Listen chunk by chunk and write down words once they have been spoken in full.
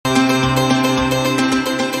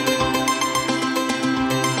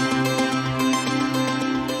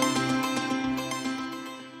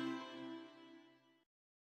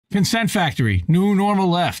Consent Factory, New Normal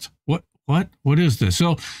Left. What is this?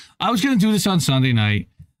 So I was going to do this on Sunday night.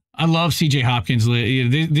 I love CJ Hopkins.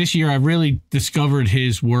 This year, I've really discovered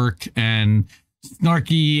his work and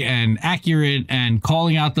snarky and accurate and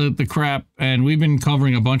calling out the crap. And we've been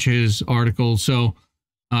covering a bunch of his articles. So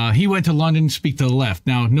he went to London to speak to the left.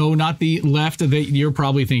 Now, no, not the left that you're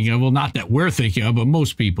probably thinking of. Well, not that we're thinking of, but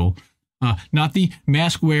most people. Not the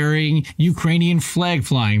mask-wearing, Ukrainian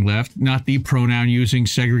flag-flying left, not the pronoun-using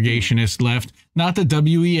segregationist left, not the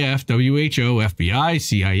WEF, WHO, FBI,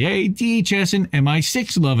 CIA, DHS, and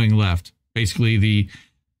MI6-loving left, basically the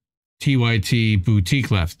TYT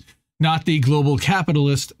boutique left, not the global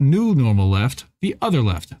capitalist, new normal left, the other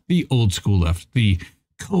left, the old-school left, the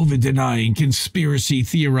COVID-denying,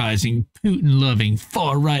 conspiracy-theorizing, Putin-loving,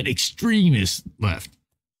 far-right extremist left.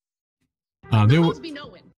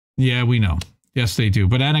 Yeah, we know. Yes, they do.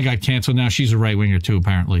 But Anna got canceled. Now she's a right-winger too,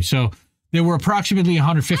 apparently. So there were approximately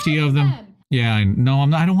 150 of them. Yeah, no,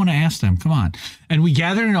 I'm not. I don't want to ask them. Come on. And we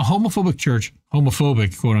gathered in a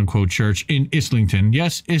homophobic quote-unquote church in Islington.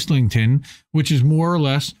 Yes, Islington, which is more or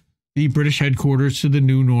less the British headquarters to the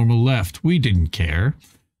new normal left. We didn't care.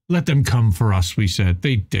 Let them come for us, we said.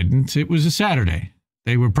 They didn't. It was a Saturday.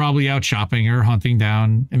 They were probably out shopping or hunting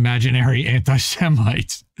down imaginary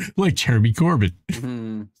anti-Semites like Jeremy Corbyn.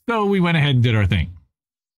 Mm-hmm. So we went ahead and did our thing.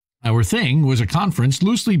 Our thing was a conference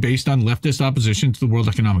loosely based on leftist opposition to the World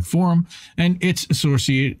Economic Forum and its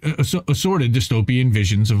assorted dystopian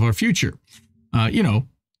visions of our future.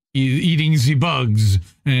 Eating the bugs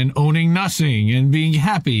and owning nothing and being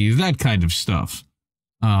happy, that kind of stuff.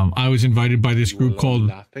 I was invited by this group called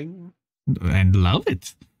Nothing and love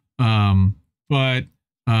it. But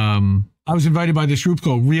I was invited by this group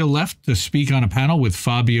called Real Left to speak on a panel with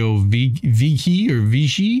Fabio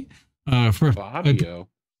Vici. Fabio.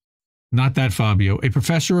 Not that Fabio, a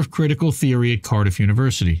professor of critical theory at Cardiff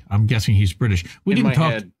University. I'm guessing he's British. In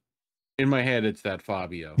my head, it's that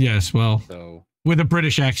Fabio. Yes, well, so, with a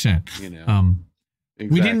British accent.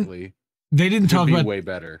 Exactly. They didn't talk about way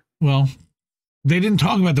better. Well, they didn't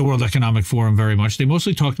talk about the World Economic Forum very much. They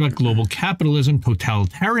mostly talked about global capitalism,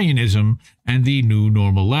 totalitarianism, and the new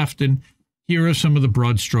normal left. And here are some of the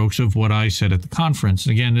broad strokes of what I said at the conference.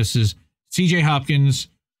 And again, this is CJ Hopkins,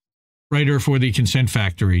 writer for the Consent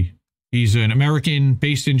Factory. He's an American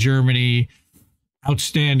based in Germany,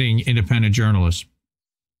 outstanding independent journalist.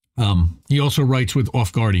 He also writes with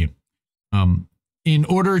Off Guardian. In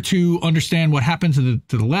order to understand what happened to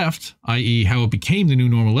the left, i.e. how it became the new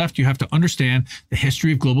normal left, you have to understand the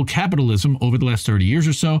history of global capitalism over the last 30 years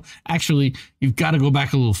or so. Actually, you've got to go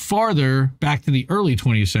back a little farther, back to the early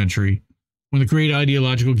 20th century, when the great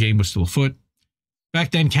ideological game was still afoot.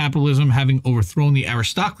 Back then, capitalism, having overthrown the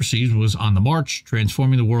aristocracies, was on the march,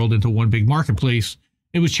 transforming the world into one big marketplace.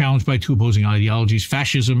 It was challenged by two opposing ideologies,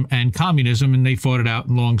 fascism and communism, and they fought it out.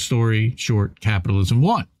 And long story short, capitalism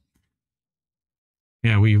won.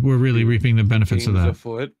 Yeah, we're really reaping the benefits of that.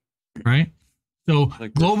 Afoot. Right? So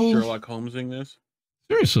like global Sherlock Holmesing this?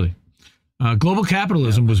 Seriously. Global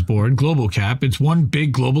capitalism was born, Global Cap. It's one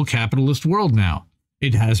big global capitalist world now.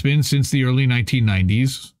 It has been since the early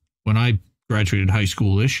 1990s, when I graduated high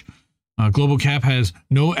school-ish. Global Cap has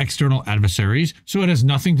no external adversaries, so it has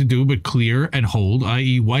nothing to do but clear and hold,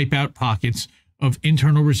 i.e. wipe out pockets of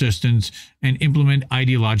internal resistance and implement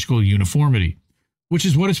ideological uniformity, which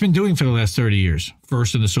is what it's been doing for the last 30 years.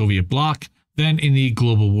 First in the Soviet bloc, then in the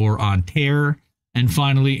global war on terror, and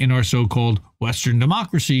finally in our so-called Western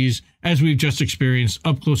democracies, as we've just experienced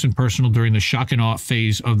up close and personal during the shock and awe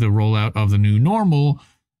phase of the rollout of the new normal,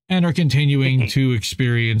 and are continuing to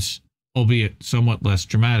experience, albeit somewhat less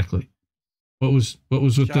dramatically. What was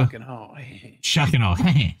with shock the and awe? Shock and awe?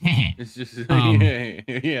 It's just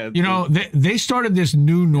yeah. They started this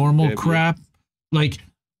new normal crap like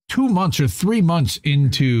 2 months or 3 months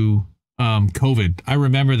into COVID. I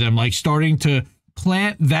remember them like starting to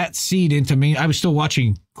plant that seed into me. I was still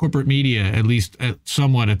watching corporate media, at least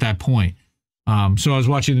somewhat at that point. So I was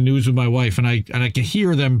watching the news with my wife, and I could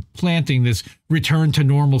hear them planting this return to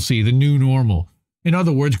normalcy, the new normal. In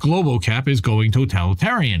other words, Global Cap is going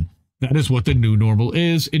totalitarian. That is what the new normal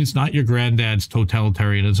is. It is not your granddad's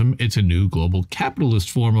totalitarianism. It's a new global capitalist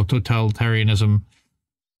form of totalitarianism.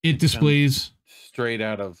 It displays straight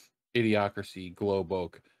out of Idiocracy, Global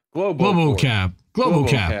Cap.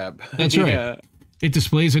 That's right. Yeah. It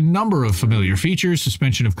displays a number of familiar features: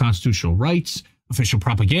 suspension of constitutional rights, official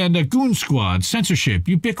propaganda, goon squad, censorship,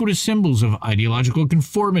 ubiquitous symbols of ideological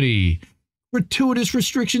conformity, gratuitous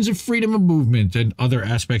restrictions of freedom of movement and other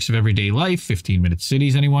aspects of everyday life, 15-minute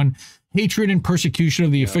cities, anyone, hatred and persecution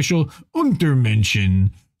of the official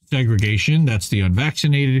Untermenschen, segregation, that's the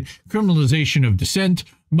unvaccinated, criminalization of dissent,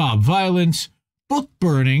 mob violence, book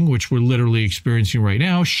burning, which we're literally experiencing right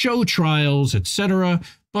now, show trials, etc.,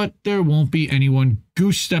 but there won't be anyone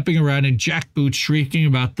goose-stepping around in jackboots shrieking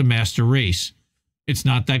about the master race. It's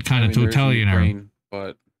not that kind of totalitarian.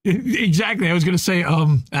 But exactly. I was going to say,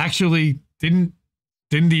 actually, didn't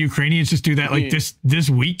the Ukrainians just do that like this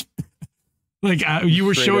week? Like you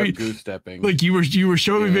were showing goose-stepping. Like you were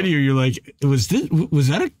showing me video. You're like, was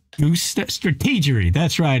that a goose step? Strategery?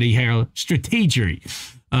 That's right, Harold. Strategery.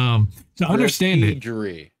 To understand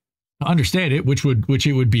it, which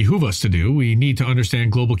it would behoove us to do, we need to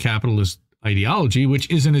understand global capitalist ideology, which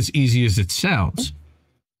isn't as easy as it sounds.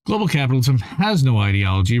 Global capitalism has no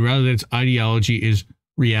ideology, rather its ideology is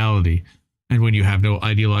reality. And when you have no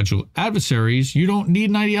ideological adversaries, you don't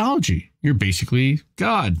need an ideology. You're basically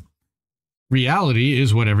God. Reality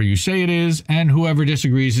is whatever you say it is, and whoever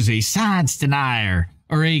disagrees is a science denier,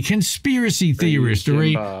 or a conspiracy theorist, or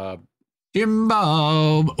a Jim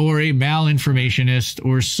Bob, or a malinformationist,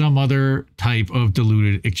 or some other type of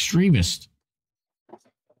deluded extremist.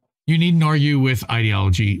 You needn't argue with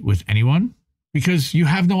ideology with anyone, because you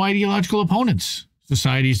have no ideological opponents.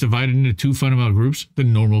 Society is divided into two fundamental groups: the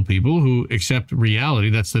normal people who accept reality,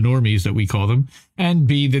 that's the normies that we call them, and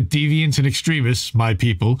B, the deviants and extremists, my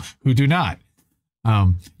people, who do not.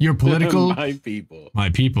 Your political... My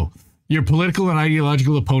people. Your political and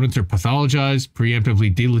ideological opponents are pathologized,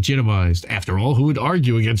 preemptively delegitimized. After all, who would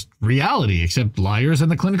argue against reality except liars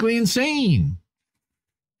and the clinically insane?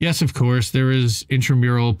 Yes, of course, there is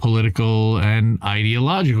intramural political and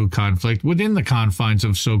ideological conflict within the confines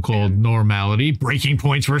of so-called normality. Breaking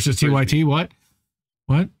points versus TYT. What?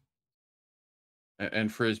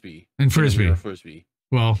 And Frisbee. And Frisbee.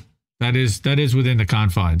 Well, that is within the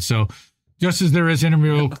confines. So just as there is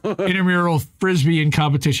intramural Frisbee in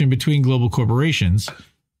competition between global corporations,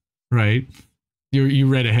 right? You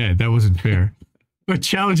read ahead. That wasn't fair. But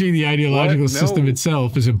challenging the ideological system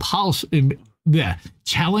itself is impossible. Yeah,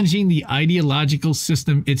 challenging the ideological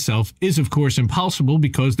system itself is, of course, impossible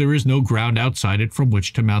because there is no ground outside it from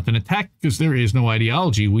which to mount an attack, because there is no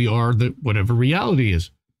ideology. We are whatever reality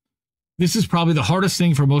is. This is probably the hardest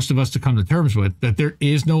thing for most of us to come to terms with, that there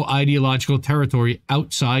is no ideological territory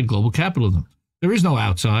outside global capitalism. There is no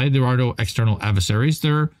outside. There are no external adversaries.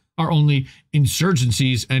 There are only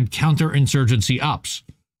insurgencies and counterinsurgency ops.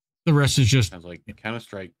 The rest is just... Sounds like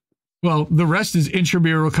Counter-Strike. Well, the rest is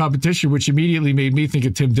intramural competition, which immediately made me think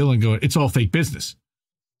of Tim Dillon going, it's all fake business.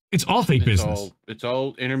 It's all fake business. It's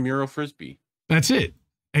all intramural Frisbee. That's it.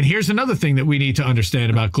 And here's another thing that we need to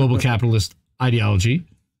understand about global capitalist ideology.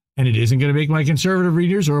 And it isn't going to make my conservative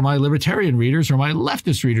readers or my libertarian readers or my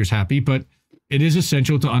leftist readers happy, but it is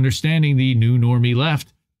essential to understanding the new normie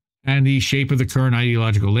left and the shape of the current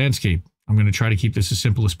ideological landscape. I'm going to try to keep this as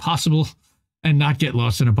simple as possible and not get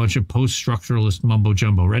lost in a bunch of post-structuralist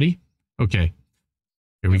mumbo-jumbo. Ready? Okay,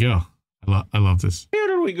 here we go. I love this.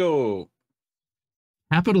 Here we go.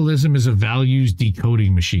 Capitalism is a values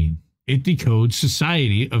decoding machine. It decodes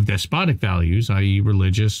society of despotic values, i.e.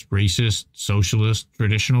 religious, racist, socialist,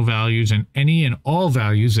 traditional values, and any and all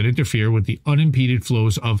values that interfere with the unimpeded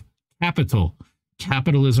flows of capital.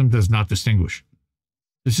 Capitalism does not distinguish.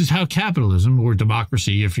 This is how capitalism, or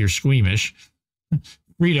democracy if you're squeamish,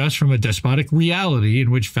 freed us from a despotic reality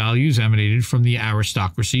in which values emanated from the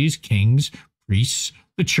aristocracies, kings, priests,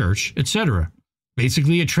 the church, etc.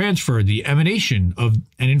 Basically, it transferred the emanation of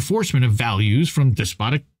and enforcement of values from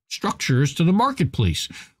despotic structures to the marketplace,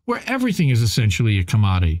 where everything is essentially a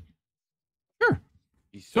commodity. Sure.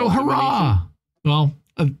 So hurrah! Well,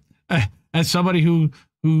 as somebody who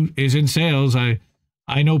is in sales, I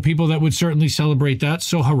know people that would certainly celebrate that.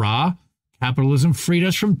 So hurrah! Capitalism freed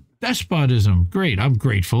us from despotism. Great. I'm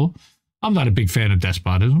grateful. I'm not a big fan of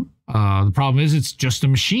despotism. The problem is it's just a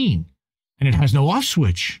machine and it has no off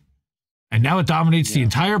switch. And now it dominates the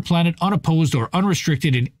entire planet unopposed or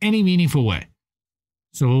unrestricted in any meaningful way.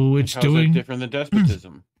 So it's doing different than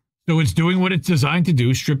despotism. So it's doing what it's designed to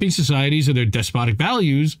do, stripping societies of their despotic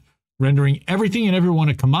values, rendering everything and everyone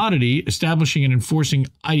a commodity, establishing and enforcing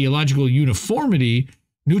ideological uniformity,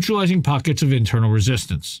 neutralizing pockets of internal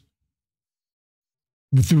resistance.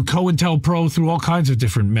 Through COINTELPRO, through all kinds of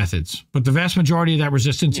different methods. But the vast majority of that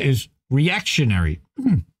resistance is reactionary.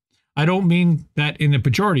 I don't mean that in the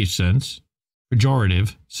pejorative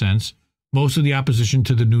sense. Most of the opposition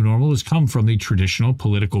to the new normal has come from the traditional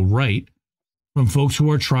political right, from folks who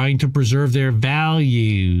are trying to preserve their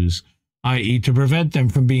values, i.e. to prevent them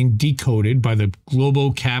from being decoded by the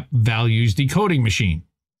global cap values decoding machine.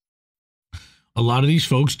 A lot of these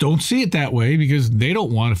folks don't see it that way because they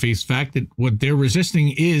don't want to face the fact that what they're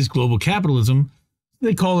resisting is global capitalism,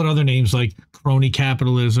 They call it other names like crony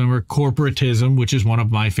capitalism or corporatism, which is one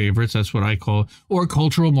of my favorites. That's what I call it. Or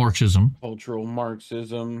cultural Marxism. Cultural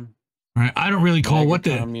Marxism. Right. I don't really call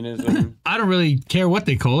communism. I don't really care what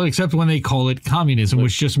they call it, except when they call it communism,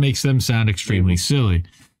 which just makes them sound extremely silly.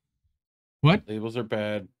 What? Labels are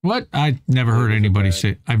bad. What? I've never heard anybody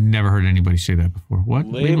say that before. What?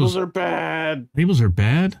 Labels are bad. Labels are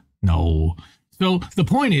bad? No. So the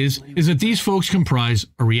point is that these folks comprise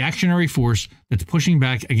a reactionary force that's pushing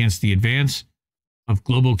back against the advance of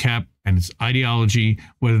global cap and its ideology,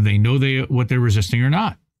 whether they know what they're resisting or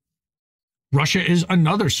not. Russia is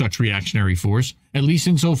another such reactionary force, at least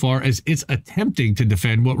insofar as it's attempting to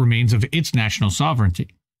defend what remains of its national sovereignty.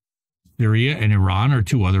 Syria and Iran are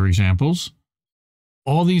two other examples.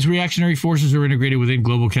 All these reactionary forces are integrated within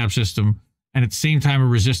global cap system and at the same time are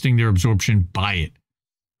resisting their absorption by it.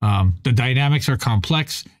 The dynamics are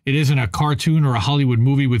complex. It isn't a cartoon or a Hollywood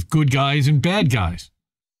movie with good guys and bad guys.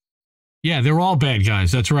 Yeah, they're all bad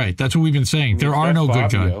guys. That's right. That's what we've been saying. There are no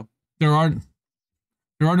good guys. There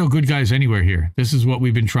are no good guys anywhere here. This is what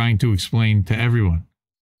we've been trying to explain to everyone.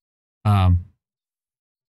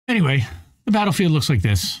 Anyway, the battlefield looks like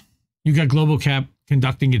this. You've got global cap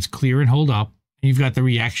conducting its clear and hold up. And you've got the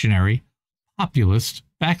reactionary, populist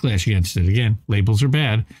backlash against it. Again, labels are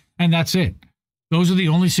bad. And that's it. Those are the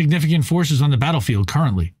only significant forces on the battlefield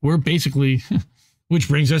currently. We're basically, which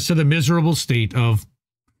brings us to the miserable state of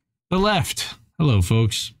the left. Hello,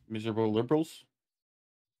 folks. Miserable liberals?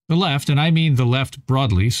 The left, and I mean the left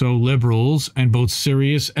broadly, so liberals and both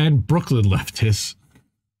serious and Brooklyn leftists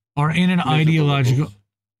are in an ideological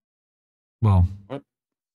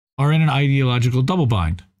double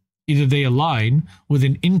bind. Either they align with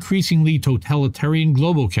an increasingly totalitarian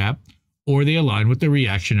global cap, or they align with the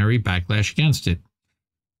reactionary backlash against it.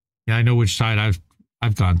 Yeah, I know which side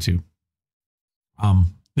I've gone to.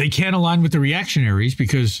 They can't align with the reactionaries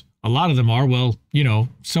because a lot of them are, well, you know,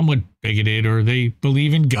 somewhat bigoted, or they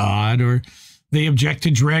believe in God, or they object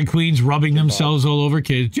to drag queens rubbing themselves all over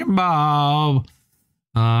kids. Jim Bob.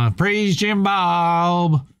 Praise Jim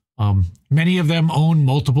Bob. Many of them own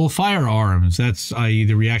multiple firearms. That's i.e.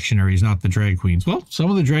 the reactionaries, not the drag queens. Well,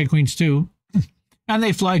 some of the drag queens too. And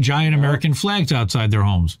they fly giant American flags outside their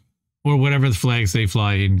homes, or whatever the flags they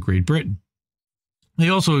fly in Great Britain. They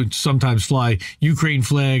also sometimes fly Ukraine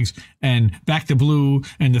flags and Back to Blue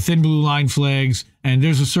and the Thin Blue Line flags. And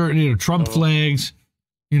there's a certain, Trump flags.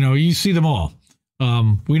 You see them all.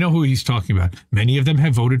 We know who he's talking about. Many of them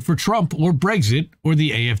have voted for Trump or Brexit or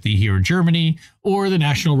the AfD here in Germany or the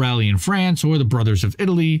National Rally in France or the Brothers of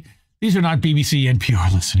Italy. These are not BBC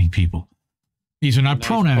NPR listening people. These are not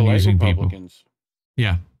pronoun using people.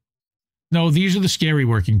 Yeah. No, these are the scary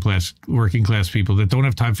working class people that don't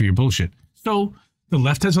have time for your bullshit. So the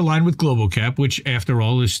left has aligned with global cap, which after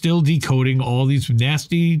all is still decoding all these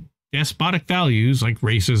nasty despotic values like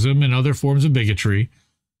racism and other forms of bigotry,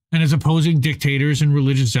 and is opposing dictators and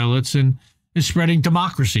religious zealots and is spreading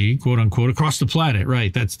democracy, quote unquote, across the planet.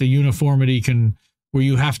 Right. That's the uniformity where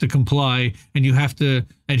you have to comply and you have to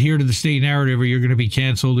adhere to the state narrative or you're going to be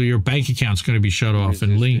canceled or your bank account's going to be shut off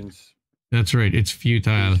and linked. That's right. It's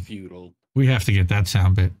futile. It's futile. We have to get that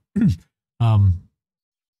sound bit.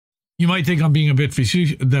 You might think I'm being a bit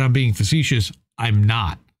that I'm being facetious. I'm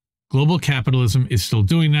not. Global capitalism is still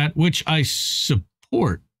doing that, which I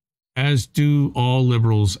support, as do all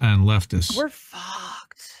liberals and leftists. We're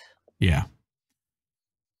fucked. Yeah.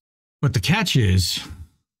 But the catch is,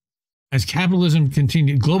 as global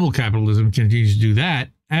capitalism continues to do that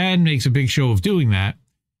and makes a big show of doing that,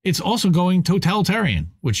 it's also going totalitarian,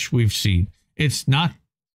 which we've seen. It's not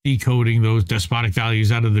decoding those despotic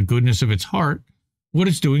values out of the goodness of its heart. What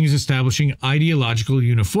it's doing is establishing ideological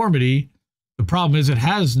uniformity. The problem is it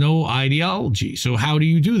has no ideology. So how do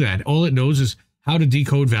you do that? All it knows is how to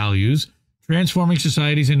decode values, transforming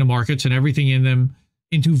societies into markets and everything in them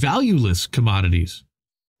into valueless commodities,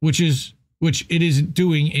 which it is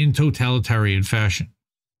doing in totalitarian fashion.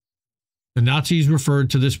 The Nazis referred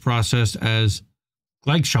to this process as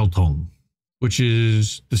Gleichschaltung, which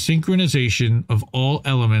is the synchronization of all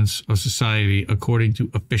elements of society according to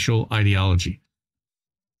official ideology.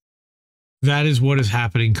 That is what is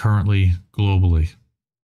happening currently globally.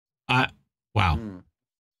 Wow.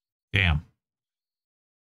 Damn.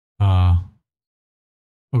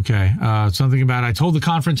 Okay. Something about, I told the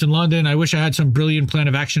conference in London, I wish I had some brilliant plan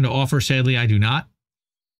of action to offer. Sadly, I do not.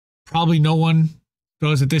 Probably no one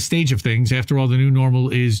does at this stage of things. After all, the new normal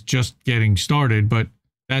is just getting started, but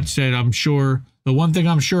That said, I'm sure the one thing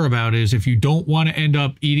I'm sure about is if you don't want to end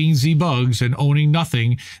up eating Z-bugs and owning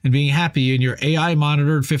nothing and being happy in your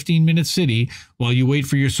AI-monitored 15-minute city while you wait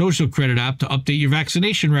for your social credit app to update your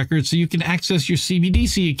vaccination record so you can access your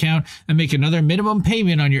CBDC account and make another minimum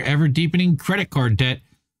payment on your ever-deepening credit card debt,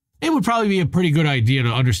 it would probably be a pretty good idea to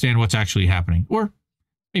understand what's actually happening. Or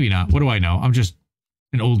maybe not. What do I know? I'm just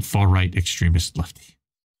an old far-right extremist lefty.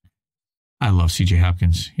 I love CJ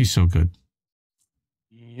Hopkins. He's so good.